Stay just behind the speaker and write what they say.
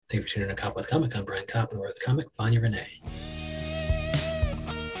Thank you for tuning in to Cop with Comic. I'm Brian Kopp, and we're with comic Vanya Renee.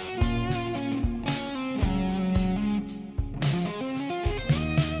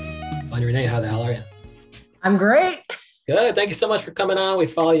 Vanya Renee, how the hell are you? I'm great. Good. Thank you so much for coming on. We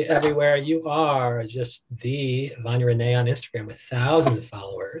follow you everywhere. You are just the Vanya Renee on Instagram with thousands of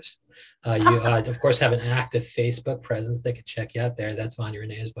followers. You, of course, have an active Facebook presence. They can check you out there. That's Vanya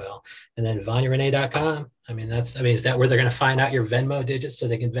Renee as well. And then VanyaRenee.com. Is that where they're going to find out your Venmo digits so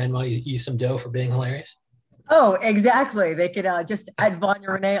they can Venmo you some dough for being hilarious? Oh, exactly. They could just add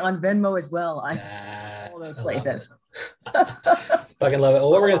Vanya Renee on Venmo as well. All those places. Fucking love it. Well,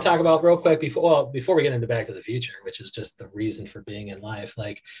 what we're going to talk about real quick before we get into Back to the Future, which is just the reason for being in life.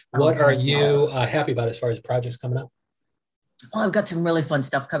 Like, what are you happy about as far as projects coming up? Oh, I've got some really fun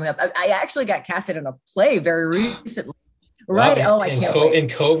stuff coming up. I actually got casted in a play very recently. Right. Wow. I can't wait. In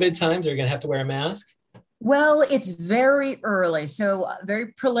COVID times, are you going to have to wear a mask? Well, it's very early. So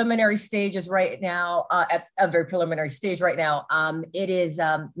very preliminary stages right now, at a very preliminary stage right now. It is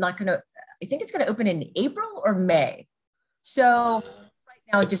not going to, I think it's going to open in April or May. So right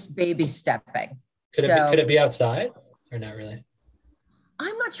now, just baby stepping. Could it be outside or not really?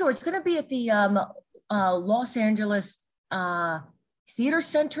 I'm not sure. It's going to be at the Los Angeles Theater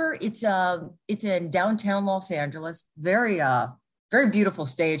Center. It's in downtown Los Angeles. Very beautiful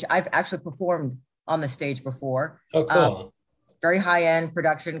stage. I've actually performed on the stage before. Oh, cool. Very high end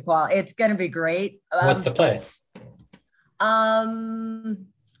production quality. It's going to be great. What's the play?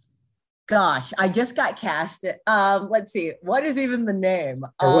 Gosh, I just got casted. Let's see. What is even the name?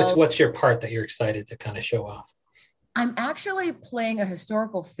 Or what's your part that you're excited to kind of show off? I'm actually playing a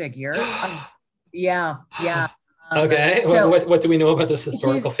historical figure. Yeah. Okay. So what do we know about this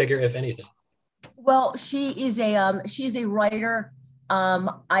historical figure, if anything? Well, she's a writer.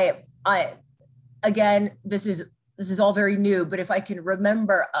 Again, this is all very new, but if I can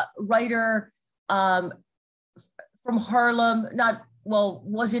remember, a writer from Harlem,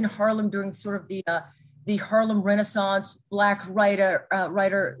 was in Harlem during sort of the Harlem Renaissance, Black writer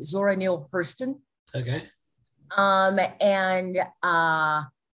Zora Neale Hurston. Okay. And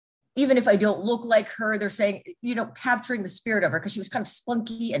even if I don't look like her, they're saying, capturing the spirit of her because she was kind of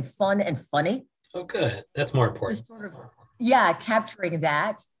spunky and fun and funny. Oh, good. That's more important. Just sort of, capturing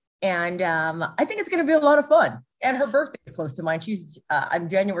that. And I think it's going to be a lot of fun. And her birthday is close to mine. I'm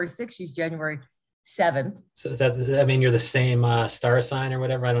January 6th. She's January 7th. So you're the same star sign or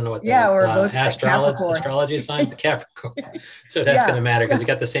whatever? I don't know what that is. Yeah, we're both astrology sign, the Capricorn. So that's going to matter because we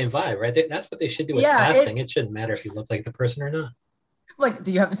got the same vibe, right? That's what they should do with casting. It shouldn't matter if you look like the person or not. Like,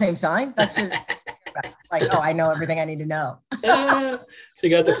 do you have the same sign? That should I know everything I need to know. So you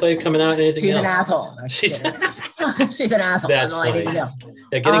got the play coming out and anything She's else? An asshole. No, she's an asshole. That's funny. I need to know.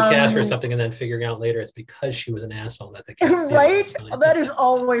 Yeah, getting cast for something and then figuring out later it's because she was an asshole that the cast right? That is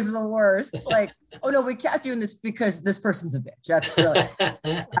always the worst. Like, oh no, we cast you in this because this person's a bitch. That's really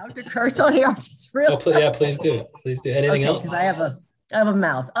out to curse on here. Just really. Please do. Anything else? Because I have a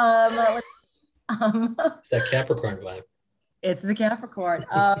mouth. It's that Capricorn vibe. It's the Capricorn.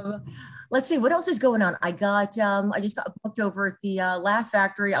 Let's see what else is going on. I just got booked over at the Laugh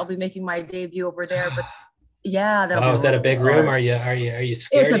Factory. I'll be making my debut over there. But yeah, is that a big room? Are you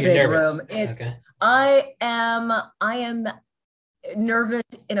scared? It's a big nervous? room. Okay. I am nervous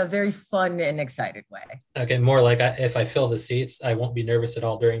in a very fun and excited way. Okay, more like if I fill the seats, I won't be nervous at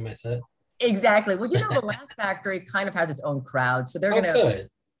all during my set. Exactly. Well, the Laugh Factory kind of has its own crowd, so they're gonna. Good.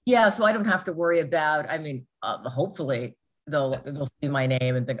 Yeah, so I don't have to worry about. I mean, hopefully. They'll see my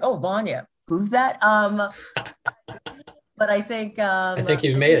name and think, oh, Vanya, who's that? But I think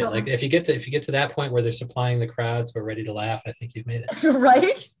you've made it. Like if you get to that point where they're supplying the crowds, we're ready to laugh. I think you've made it.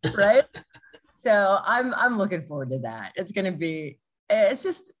 Right. So I'm looking forward to that. It's gonna be. It's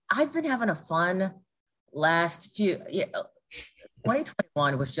just I've been having a fun last few.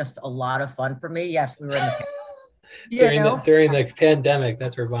 2021 was just a lot of fun for me. Yes, we were in the. During the pandemic,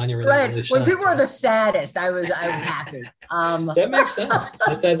 that's where Vanya really when people were the saddest, I was happy. That makes sense.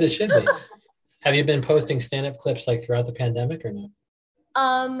 That's as it should be. Have you been posting stand-up clips like throughout the pandemic or no?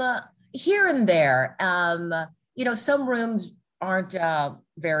 Here and there. Some rooms aren't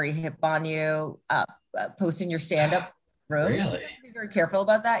very hip on you posting your stand-up rooms. Really? So be very careful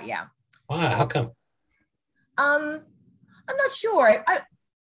about that. Yeah. Wow. How come? I'm not sure.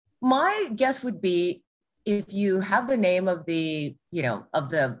 My guess would be, if you have the name of the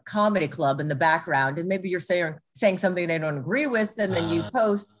comedy club in the background, and maybe you're saying something they don't agree with, and then you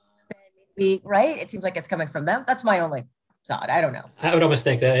post, right? It seems like it's coming from them. That's my only thought. I don't know. I would almost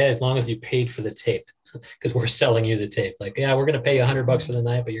think that as long as you paid for the tape, because we're selling you the tape. Like, yeah, we're going to pay you $100 for the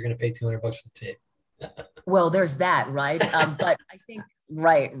night, but you're going to pay $200 for the tape. Well, there's that, right? But I think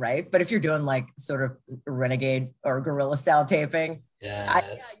right. But if you're doing like sort of renegade or guerrilla style taping, you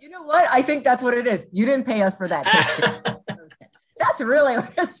know what? I think that's what it is. You didn't pay us for that tape. That's really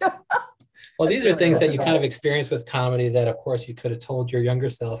what it's about. Well, these are things that you kind of experience with comedy that, of course, you could have told your younger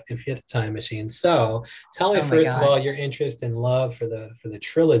self if you had a time machine. So tell me, first of all, your interest and love for the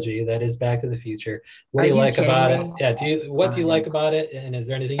trilogy that is Back to the Future. What do you like about it? Yeah, what do you like about it? And is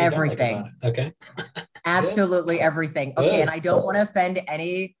there anything you don't like about it? Okay. Absolutely everything. Okay, and I don't want to offend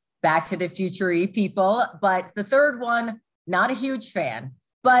any Back to the Future people, but the third one, not a huge fan,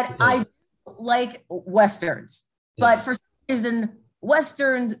 but I like Westerns. But for some reason,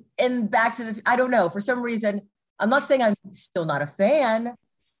 Westerns and Back to the, I don't know, for some reason, I'm not saying I'm still not a fan.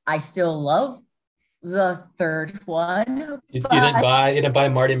 I still love the third one. You didn't buy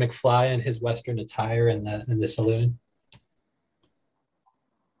Marty McFly and his Western attire in the saloon?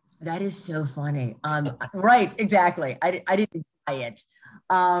 That is so funny. Right, exactly. I didn't buy it.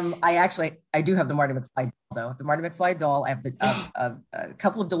 I do have the Marty McFly doll, though. The Marty McFly doll. I have a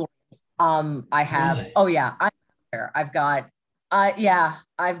couple of DeLoreans. I have. Really? Oh yeah,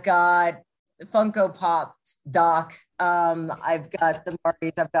 I've got Funko Pop Doc. I've got the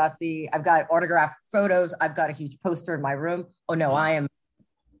Martys. I've got autographed photos. I've got a huge poster in my room. Oh no, I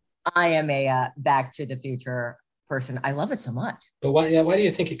am a Back to the Future person. I love it so much. But why do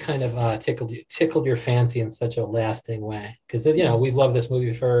you think it kind of tickled your fancy in such a lasting way? Because we've loved this movie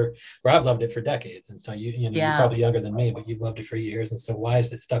I've loved it for decades, and so you're probably younger than me, but you've loved it for years, and so why is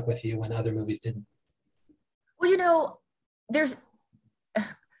it stuck with you when other movies didn't? Well, there's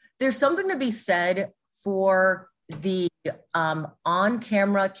something to be said for the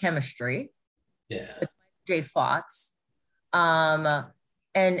on-camera chemistry. Yeah. With J. Fox, and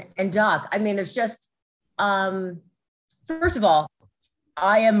Doc. I mean, there's just first of all,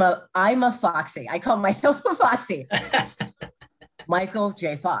 I'm a Foxy. I call myself a Foxy. Michael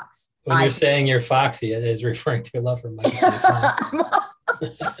J. Fox. When you're saying you're Foxy, it is referring to your love for Michael J. Fox.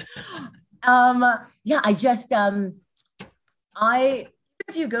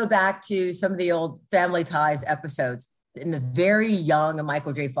 If you go back to some of the old Family Ties episodes, in the very young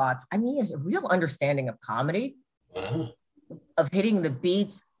Michael J. Fox, I mean, he has a real understanding of comedy, of hitting the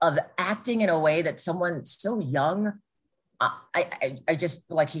beats, of acting in a way that someone so young, I just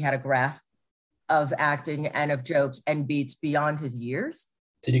feel like he had a grasp of acting and of jokes and beats beyond his years.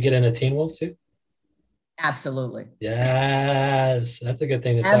 Did you get into Teen Wolf too? Absolutely. Yes, that's a good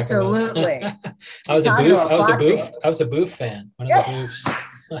thing to talk about. Absolutely. I was a Boof fan. One of the Boofs.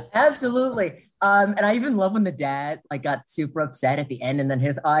 Absolutely. And I even love when the dad got super upset at the end, and then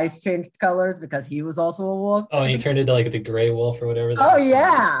his eyes changed colors because he was also a wolf. Oh, and he turned into the gray wolf or whatever.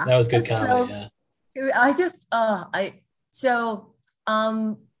 Yeah, that was good comedy.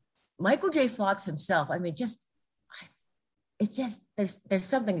 Michael J. Fox himself. I mean, it's just there's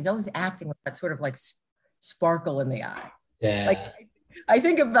something. He's always acting with that sort of sparkle in the eye. Yeah. I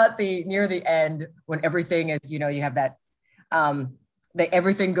think about near the end when everything is, you have that the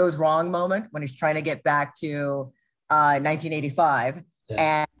everything goes wrong moment when he's trying to get back to 1985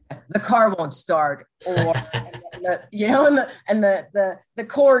 and the car won't start, or and the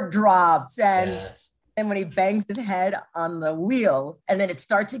cord drops, and then when he bangs his head on the wheel and then it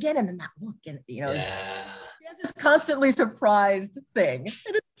starts again, and then that look, and he has this constantly surprised thing.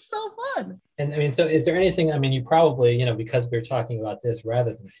 It is so fun. And I mean, so is there anything, I mean, you probably, because we're talking about this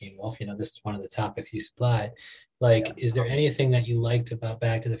rather than Teen Wolf, this is one of the topics you supplied. Is there anything that you liked about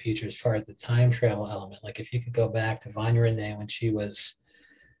Back to the Future as far as the time travel element? If you could go back to Vanya Renee when she was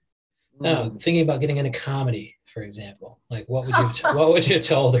thinking about getting into comedy, for example, what would you have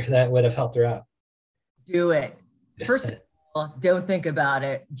told her that would have helped her out? Do it. First of all, don't think about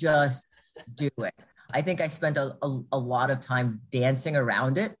it. Just do it. I think I spent a lot of time dancing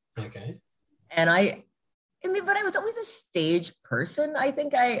around it. Okay. And but I was always a stage person. I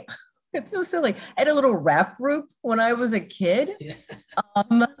think it's so silly. I had a little rap group when I was a kid. Yeah.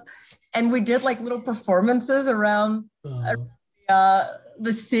 And we did little performances around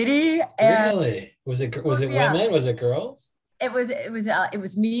the city. And really? Was it women? Was it girls? It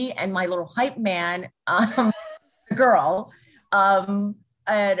was me and my little hype man, girl.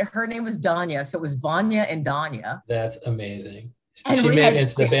 And her name was Danya, so it was Vanya and Danya. That's amazing. She made it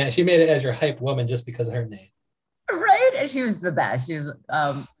into the band. She made it as your hype woman just because of her name. Right, and she was the best. She was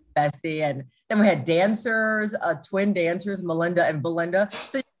bestie, and then we had dancers, twin dancers, Melinda and Belinda.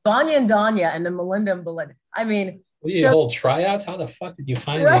 So Vanya and Danya, and then Melinda and Belinda. I mean, you hold tryouts. How the fuck did you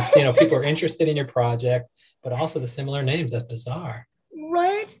find this? People are interested in your project, but also the similar names. That's bizarre.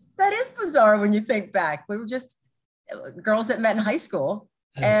 Right, that is bizarre when you think back. We were just girls that met in high school,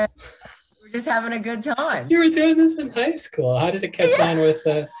 and we were just having a good time. You were doing this in high school. How did it catch on with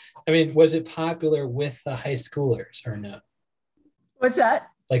I mean, was it popular with the high schoolers or no? What's that?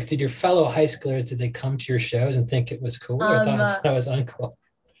 Like, did your fellow high schoolers, did they come to your shows and think it was cool or thought that was uncool?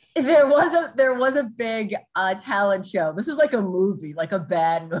 There was a big talent show. This is like a movie, like a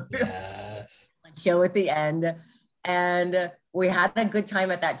bad movie. Yes. Show at the end. And we had a good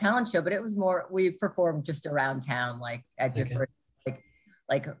time at that talent show, but it was more, we performed just around town, like at different,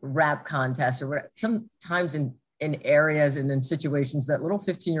 like rap contests or sometimes in areas and in situations that little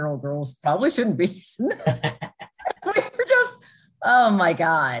 15-year-old girls probably shouldn't be. We were just, oh my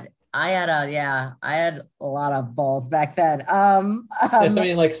God. I had a lot of balls back then. So I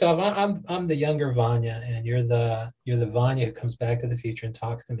mean, like, so if I'm the younger Vanya, and you're the Vanya who comes back to the future and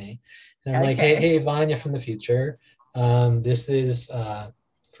talks to me, and I'm like, hey, Vanya from the future, this is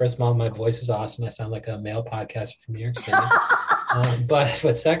first of all, my voice is awesome. I sound like a male podcaster from New York City.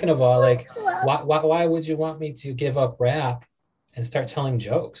 But second of all, like, why would you want me to give up rap and start telling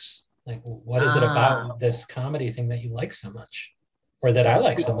jokes? Like, what is it about this comedy thing that you like so much? Or that I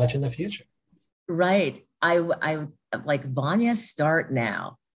like so much in the future. Right. I like, Vanya, start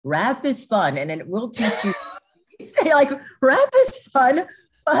now. Rap is fun and it will teach you. Like, rap is fun,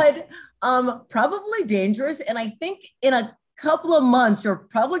 but probably dangerous. And I think in a couple of months, you're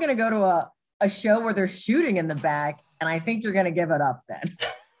probably going to go to a show where they're shooting in the back. And I think you're going to give it up then.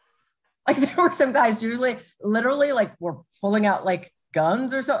 Like, there were some guys usually literally like were pulling out like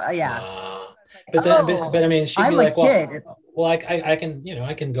guns or so. Yeah. But I mean, she'd be like, well, I can,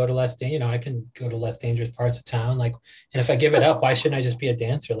 I can go to less dangerous parts of town. Like, and if I give it up, why shouldn't I just be a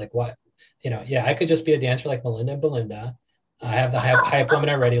dancer? Like, what, I could just be a dancer like Melinda and Belinda. I have the hype woman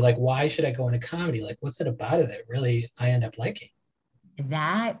already. Like, why should I go into comedy? Like, what's it about it that really I end up liking?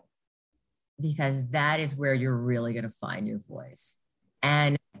 That, because that is where you're really going to find your voice,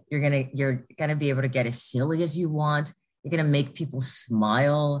 and you're gonna be able to get as silly as you want. You're gonna make people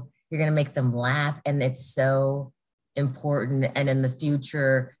smile. You're going to make them laugh. And it's so important. And in the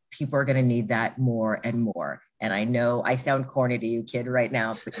future, people are going to need that more and more. And I know I sound corny to you, kid, right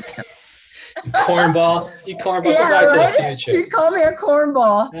now. But cornball. You cornball. Yeah, right? She'd call me a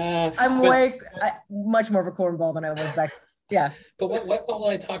cornball. I'm much more of a cornball than I was back. Yeah. But what will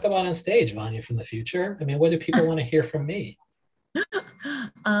I talk about on stage, Vanya, from the future? I mean, what do people want to hear from me?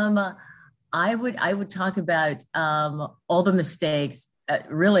 I would talk about all the mistakes.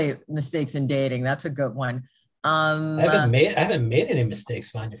 Really, mistakes in dating. That's a good one. I haven't made any mistakes,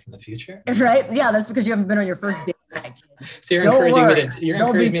 Vanya, from the future. Right? Yeah, that's because you haven't been on your first date. So you're encouraging me to.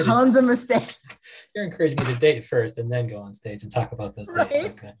 There'll be tons of mistakes. You're encouraging me to date first, and then go on stage and talk about those dates.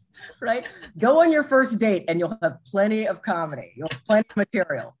 Right? Okay. Right. Go on your first date, and you'll have plenty of comedy. You'll have plenty of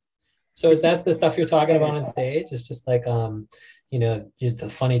material. So that's the stuff you're talking about on stage. It's just like the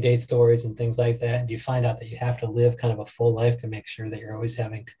funny date stories and things like that. And you find out that you have to live kind of a full life to make sure that you're always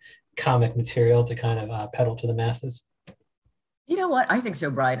having comic material to kind of peddle to the masses. You know what? I think so,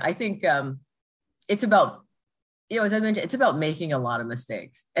 Brian. I think it's about, as I mentioned, it's about making a lot of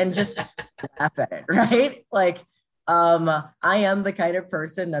mistakes and just laugh at it, right? Like, I am the kind of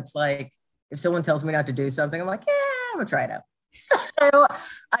person that's like, if someone tells me not to do something, I'm like, I'm gonna try it out.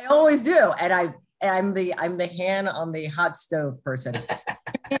 I always do, and I'm the hand on the hot stove person.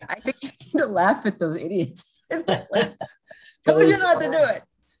 I think you need to laugh at those idiots. Like, tell you not to do it.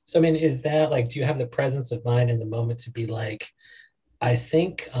 So, I mean, is that like, do you have the presence of mind in the moment to be like, I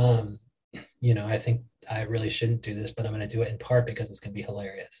think I really shouldn't do this, but I'm going to do it in part because it's going to be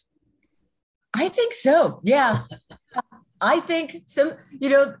hilarious. I think so. Yeah. I think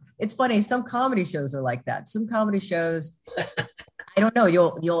it's funny. Some comedy shows are like that. Some comedy shows, I don't know,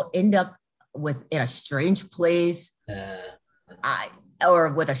 you'll end up in a strange place,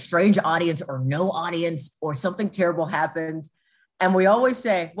 or with a strange audience or no audience, or something terrible happens. And we always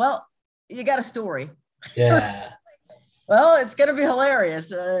say, well, you got a story. Yeah. Well, it's going to be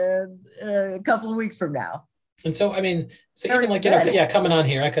hilarious a couple of weeks from now. And so, I mean, even like, coming on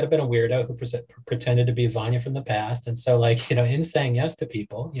here, I could have been a weirdo who pretended to be Vanya from the past. And so, like, in saying yes to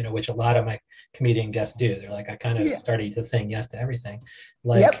people, which a lot of my comedian guests do, they're like, I kind of started to saying yes to everything.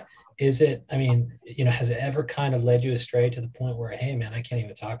 Like, is it, I mean, has it ever kind of led you astray to the point where, hey, man, I can't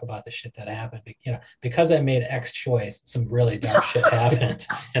even talk about the shit that happened? Because I made X choice, some really dumb shit happened,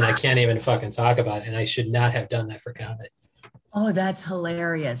 and I can't even fucking talk about it. And I should not have done that for comedy. Oh, that's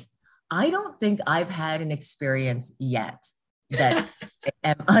hilarious. I don't think I've had an experience yet that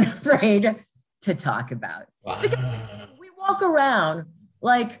I'm unafraid to talk about. Wow. Because we walk around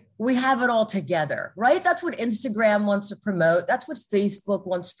like we have it all together, right? That's what Instagram wants to promote. That's what Facebook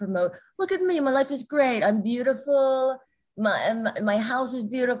wants to promote. Look at me. My life is great. I'm beautiful. my house is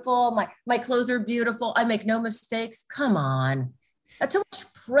beautiful. My clothes are beautiful. I make no mistakes. Come on. That's so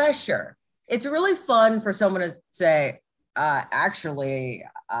much pressure. It's really fun for someone to say, actually,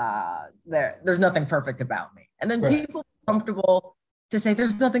 there's nothing perfect about me. And then Right. people are comfortable to say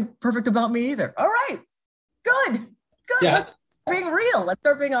there's nothing perfect about me either. All right, good. Yeah. Let's start being real. Let's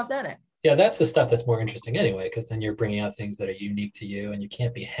start being authentic. Yeah, that's the stuff that's more interesting anyway, because then you're bringing out things that are unique to you, and you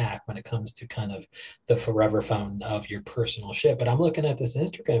can't be hacked when it comes to kind of the forever fountain of your personal shit. But I'm looking at this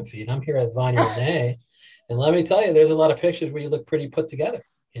Instagram feed. I'm here at Vanya Renee, and let me tell you, there's a lot of pictures where you look pretty put together.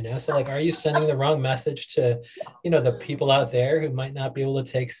 So like, are you sending the wrong message to, the people out there who might not be able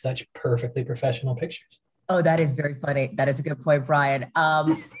to take such perfectly professional pictures? Oh, that is very funny. That is a good point, Brian.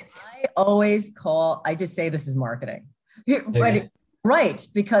 I just say this is marketing. Okay. Right.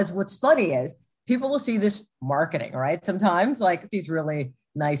 Because what's funny is people will see this marketing, right? Sometimes like these really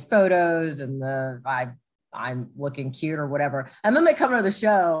nice photos and I'm looking cute or whatever. And then they come to the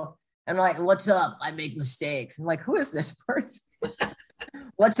show and like, what's up? I make mistakes. I'm like, who is this person?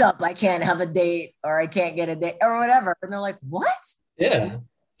 What's up? I can't have a date or I can't get a date or whatever. And they're like, what? Yeah.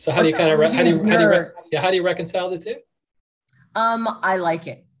 So how do you kind of how do you reconcile the two? I like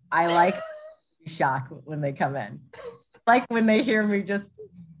it. I like shock when they come in. Like when they hear me just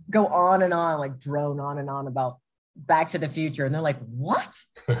go on and on, like drone on and on about Back to the Future. And they're like, what?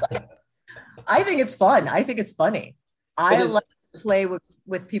 I think it's fun. I think it's funny. I like to play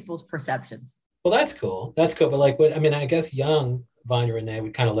with people's perceptions. Well, that's cool. That's cool. But like, I guess young Vanya Renee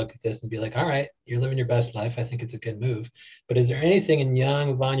would kind of look at this and be like, all right, you're living your best life. I think it's a good move. But is there anything in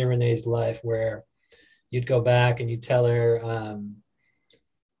young Vanya Renee's life where you'd go back and you'd tell her,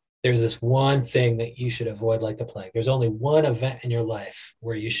 there's this one thing that you should avoid like the plague. There's only one event in your life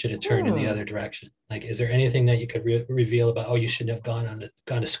where you should have turned in the other direction. Like, is there anything that you could reveal about, oh, you shouldn't have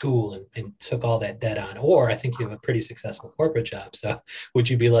gone to school and took all that debt on? Or I think you have a pretty successful corporate job. So would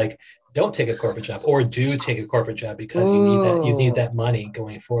you be like, don't take a corporate job, or do take a corporate job because you need that money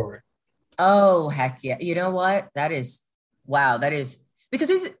going forward? Oh, heck yeah. You know what? Wow. That's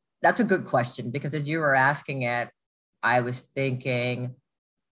a good question, because as you were asking it, I was thinking,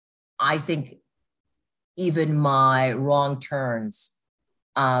 I think even my wrong turns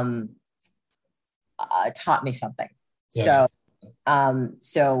taught me something. Yeah.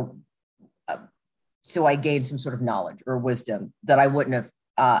 So I gained some sort of knowledge or wisdom that I wouldn't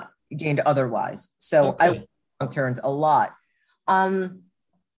have gained otherwise. So okay. I like wrong turns a lot. But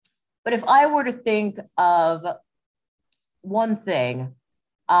if I were to think of one thing,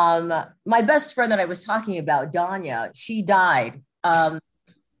 my best friend that I was talking about, Danya, she died.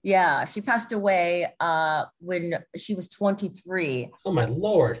 Yeah, she passed away when she was 23. Oh, my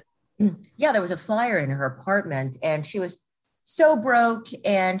Lord. Yeah, there was a fire in her apartment and she was so broke,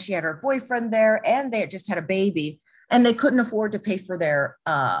 and she had her boyfriend there, and they had just had a baby, and they couldn't afford to pay for their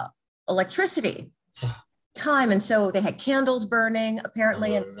electricity time. And so they had candles burning,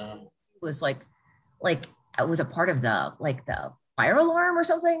 apparently. And it was like it was a part of the fire alarm or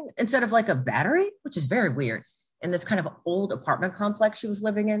something instead of like a battery, which is very weird. In this kind of old apartment complex she was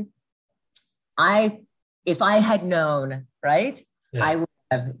living in. If I had known, right, yeah. I would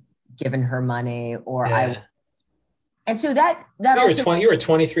have given her money, or yeah. And so that you were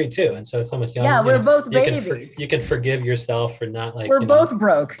 23 too, and so it's almost young. Yeah, we're both babies. You can forgive yourself for not like. We're both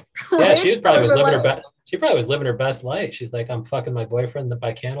broke. Right? Yeah, she probably was living her best life. She's like, I'm fucking my boyfriend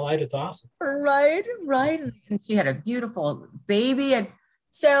by candlelight. It's awesome. Right. And she had a beautiful baby, and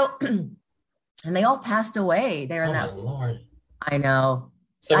so. And they all passed away there in that. Lord. I know.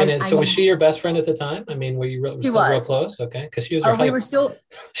 So was she your best friend at the time? I mean, were you real close? Okay, because she was. We were still.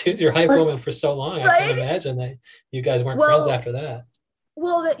 She was your hype woman for so long. Right? I can imagine that you guys weren't friends after that.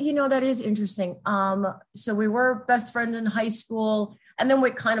 Well, that is interesting. So we were best friends in high school, and then we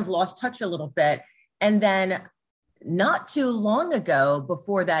kind of lost touch a little bit, and then not too long ago,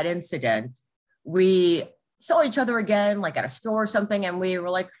 before that incident, we saw each other again, like at a store or something. And we were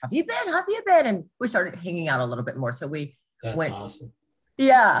like, have you been? And we started hanging out a little bit more. So that's awesome.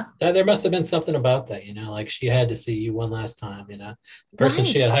 Yeah. There must've been something about that, like she had to see you one last time, the person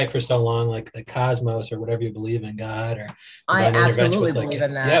she had hyped for so long, like the cosmos or whatever you believe in, God, or I absolutely believe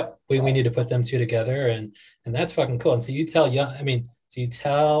in that. Yep. We need to put them two together. And that's fucking cool. And so you tell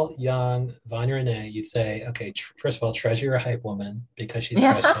young Vanya Renee, you say, okay, first of all, treasure your hype woman because she's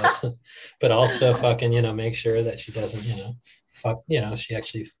precious, but also fucking, make sure that she doesn't, she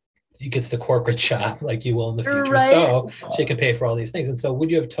actually gets the corporate job like you will in the future. Right. So she can pay for all these things. And so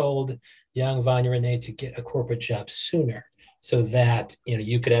would you have told young Vanya Renee to get a corporate job sooner so that,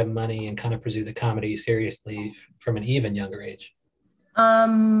 you could have money and kind of pursue the comedy seriously from an even younger age?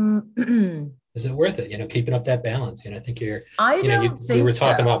 Is it worth it? You know, keeping up that balance. You know, I think you're, I you know, don't we think were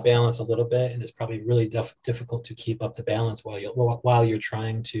talking so. about balance a little bit, and it's probably really difficult to keep up the balance while you're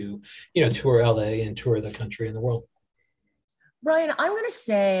trying to, you know, tour LA and tour the country and the world. Brian, I'm going to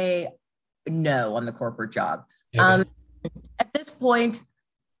say no on the corporate job. Okay. At this point,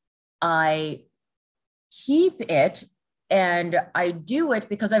 I keep it and I do it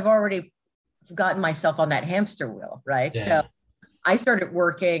because I've already gotten myself on that hamster wheel, right? So Yeah. I started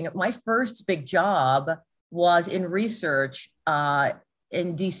working, my first big job was in research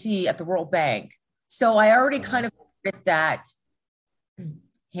in DC at the World Bank. So I already kind of did that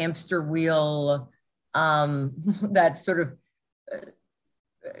hamster wheel, that sort of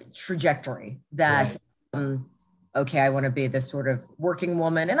trajectory that Right. um, okay, I want to be this sort of working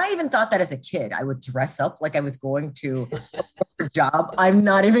woman. And I even thought that as a kid, I would dress up like I was going to a job. I'm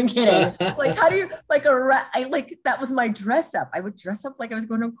not even kidding. Like, how do you like I like that was my dress up. I would dress up like I was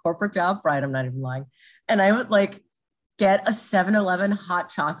going to a corporate job, Brian. I'm not even lying. And I would like get a 7-Eleven hot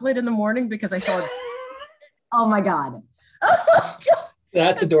chocolate in the morning because I saw, oh my God. Oh my God.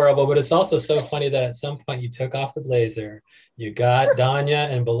 That's adorable, but it's also so funny that at some point you took off the blazer, you got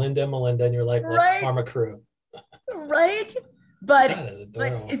Danya and Belinda and Melinda, and you're like, let's Right. form a crew. Right. But That is but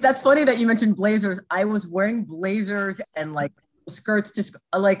adorable. that's funny that you mentioned blazers. I was wearing blazers and like skirts, just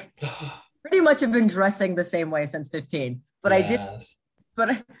like pretty much have been dressing the same way since 15. But I did, Yes.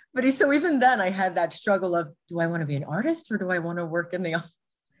 but so even then I had that struggle of, do I want to be an artist or do I want to work in the office?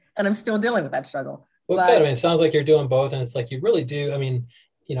 And I'm still dealing with that struggle. Well, good. I But mean, it sounds like you're doing both, and it's like you really do. I mean,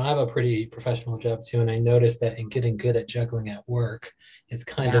 you know, I have a pretty professional job too, and I noticed that in getting good at juggling at work, it's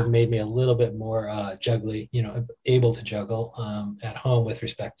kind of yeah. made me a little bit more juggly, you know, able to juggle at home with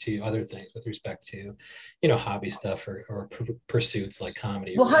respect to other things, with respect to, you know, hobby stuff or pursuits like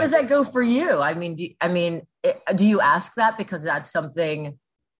comedy or Well, how does that writing. go for you? I mean, do you ask that because that's something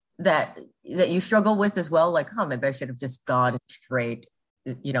that you struggle with as well? Like, oh, maybe I should have just gone straight,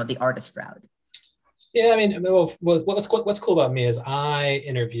 the artist route. Yeah, I mean, well, what's cool about me is I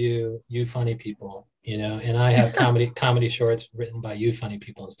interview you funny people, you know, and I have comedy shorts written by you funny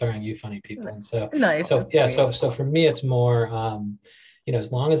people and starring you funny people, and Nice, so that's yeah, sweet. so for me, it's more, you know,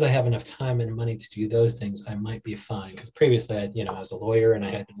 as long as I have enough time and money to do those things, I might be fine. Because previously, you know, I was a lawyer and I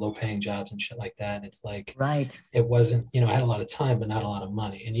had low paying jobs and shit like that, and it's like Right. it wasn't, you know, I had a lot of time but not a lot of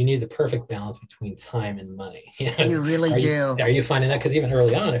money, and you need the perfect balance between time and money. You know, You really are you do. are you finding that? Because even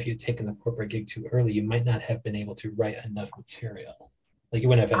early on, if you'd taken the corporate gig too early, you might not have been able to write enough material, like you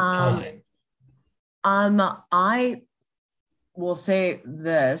wouldn't have had Um, time. I will say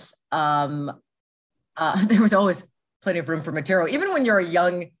this. There was always plenty of room for material, even when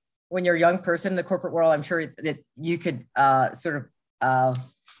when you're a young person in the corporate world. I'm sure that you could coach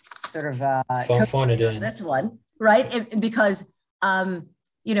Phone it on in. this one, right? And because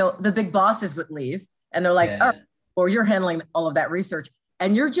the big bosses would leave, and they're like, "Oh," Yeah. or you're handling all of that research,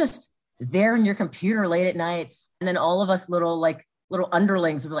 and you're just there in your computer late at night, and then all of us little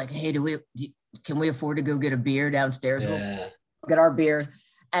underlings would be like, "Hey, can we afford to go get a beer downstairs? We'll Yeah. get our beers."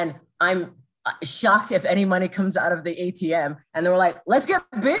 And I'm shocked if any money comes out of the ATM, and they were like, "Let's get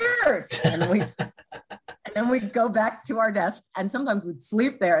beers," and then we go back to our desk, and sometimes we'd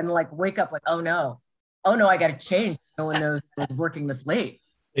sleep there and like wake up like, oh no, I got to change. No one knows I was working this late.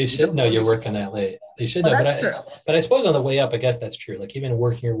 They So you should don't know want you're to. working that late. They should Oh, know, that's true. but I suppose on the way up, I guess that's true. Like even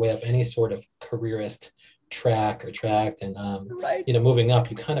working your way up any sort of careerist track or tract, and Right. you know, moving up,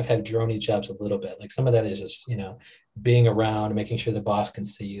 you kind of have droney jobs a little bit. Like some of that is just, you know, being around, making sure the boss can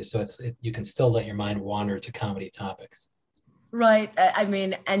see you, so you can still let your mind wander to comedy topics. Right. I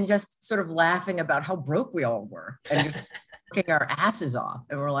mean, and just sort of laughing about how broke we all were and just working our asses off.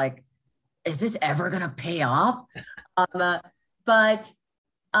 And we're like, is this ever going to pay off? Um, uh, but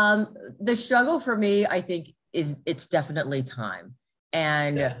the struggle for me, I think, is it's definitely time.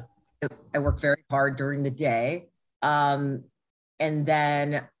 And Yeah. I work very hard during the day. Um, and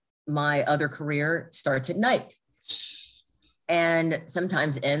then my other career starts at night and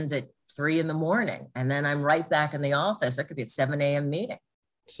sometimes ends at 3 in the morning. And then I'm right back in the office. That could be a 7 a.m. meeting.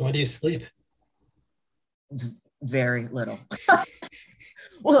 So when do you sleep? Very little. I was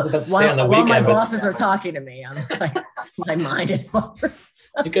Well, about to say on the while my weekend, but bosses are talking to me, I'm like, my mind is bored.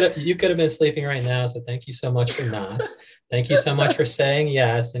 you could have been sleeping right now. So thank you so much for not. Thank you so much for saying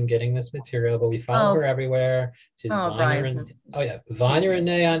yes and getting this material. But we follow her Oh, everywhere. She's Vanya Brian. and oh yeah, Vanya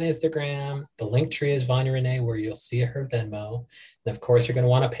Renee on Instagram. The link tree is Vanya Renee, where you'll see her Venmo. And of course, you're going to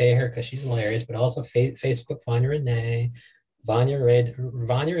want to pay her because she's hilarious. But also Facebook Vanya Renee.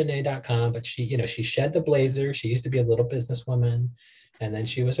 VanyaRenee.com. But she, you know, she shed the blazer. She used to be a little businesswoman. And then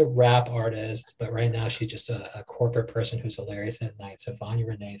she was a rap artist, but right now she's just a corporate person who's hilarious at night. So Vanya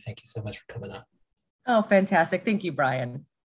Renee, thank you so much for coming on. Oh, fantastic. Thank you, Brian.